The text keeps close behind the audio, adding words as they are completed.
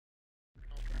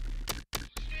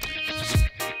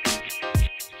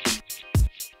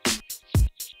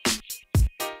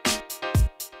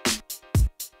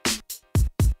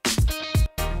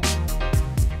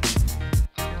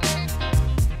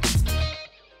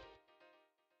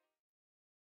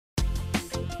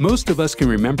Most of us can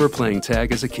remember playing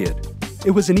tag as a kid.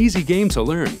 It was an easy game to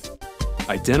learn.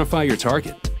 Identify your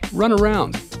target, run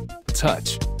around,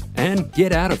 touch, and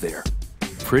get out of there.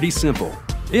 Pretty simple,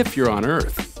 if you're on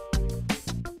Earth.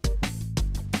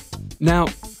 Now,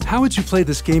 how would you play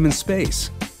this game in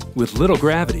space? With little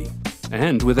gravity,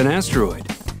 and with an asteroid.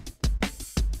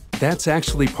 That's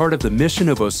actually part of the mission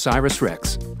of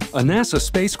OSIRIS-REx, a NASA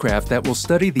spacecraft that will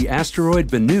study the asteroid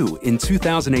Bennu in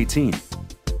 2018.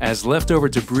 As leftover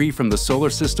debris from the solar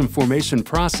system formation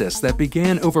process that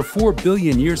began over 4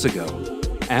 billion years ago,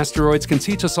 asteroids can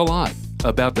teach us a lot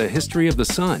about the history of the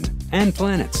Sun and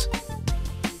planets.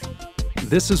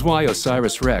 This is why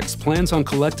OSIRIS-REx plans on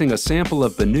collecting a sample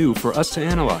of Bennu for us to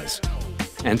analyze.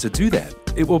 And to do that,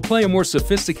 it will play a more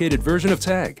sophisticated version of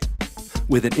TAG,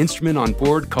 with an instrument on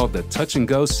board called the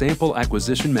Touch-and-Go Sample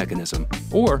Acquisition Mechanism,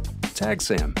 or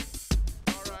TAGSAM.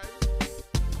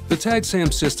 The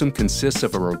TAGSAM system consists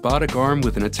of a robotic arm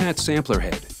with an attached sampler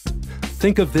head.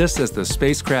 Think of this as the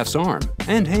spacecraft's arm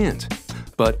and hand.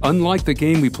 But unlike the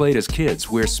game we played as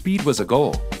kids, where speed was a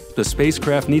goal, the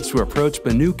spacecraft needs to approach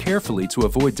Bennu carefully to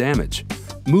avoid damage,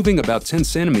 moving about 10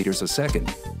 centimeters a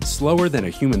second, slower than a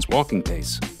human's walking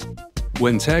pace.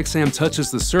 When TAGSAM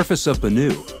touches the surface of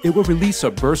Bennu, it will release a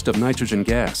burst of nitrogen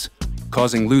gas,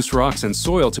 causing loose rocks and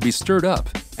soil to be stirred up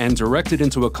and directed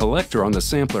into a collector on the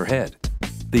sampler head.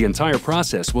 The entire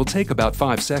process will take about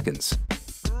 5 seconds.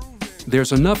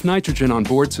 There's enough nitrogen on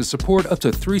board to support up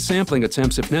to 3 sampling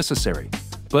attempts if necessary,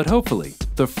 but hopefully,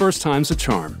 the first time's a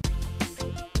charm.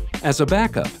 As a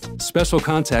backup, special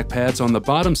contact pads on the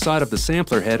bottom side of the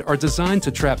sampler head are designed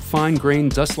to trap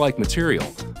fine-grained dust-like material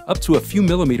up to a few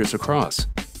millimeters across.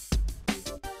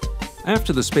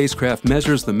 After the spacecraft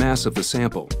measures the mass of the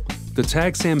sample, the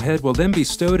TAGSAM head will then be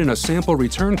stowed in a sample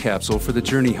return capsule for the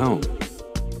journey home.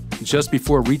 Just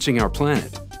before reaching our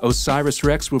planet,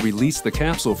 OSIRIS-REx will release the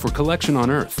capsule for collection on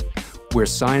Earth, where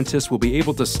scientists will be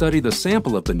able to study the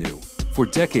sample of Bennu for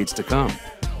decades to come.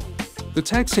 The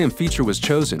TAGSAM feature was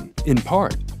chosen, in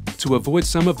part, to avoid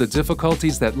some of the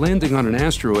difficulties that landing on an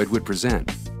asteroid would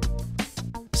present.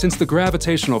 Since the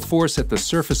gravitational force at the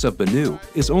surface of Bennu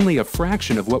is only a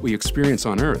fraction of what we experience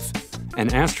on Earth,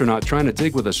 an astronaut trying to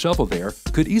dig with a shovel there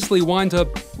could easily wind up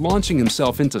launching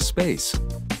himself into space.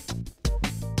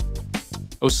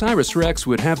 OSIRIS-REx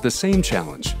would have the same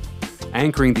challenge.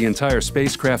 Anchoring the entire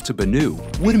spacecraft to Bennu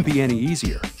wouldn't be any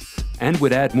easier, and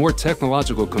would add more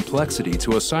technological complexity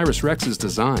to OSIRIS-REx's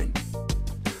design.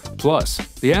 Plus,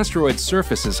 the asteroid's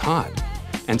surface is hot,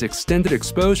 and extended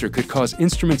exposure could cause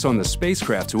instruments on the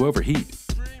spacecraft to overheat.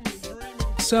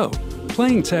 So,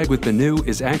 playing tag with Bennu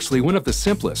is actually one of the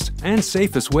simplest and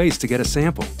safest ways to get a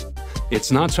sample.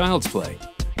 It's not child's play,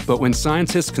 but when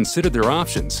scientists considered their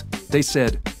options, they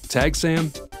said,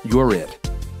 TAGSAM, you're it.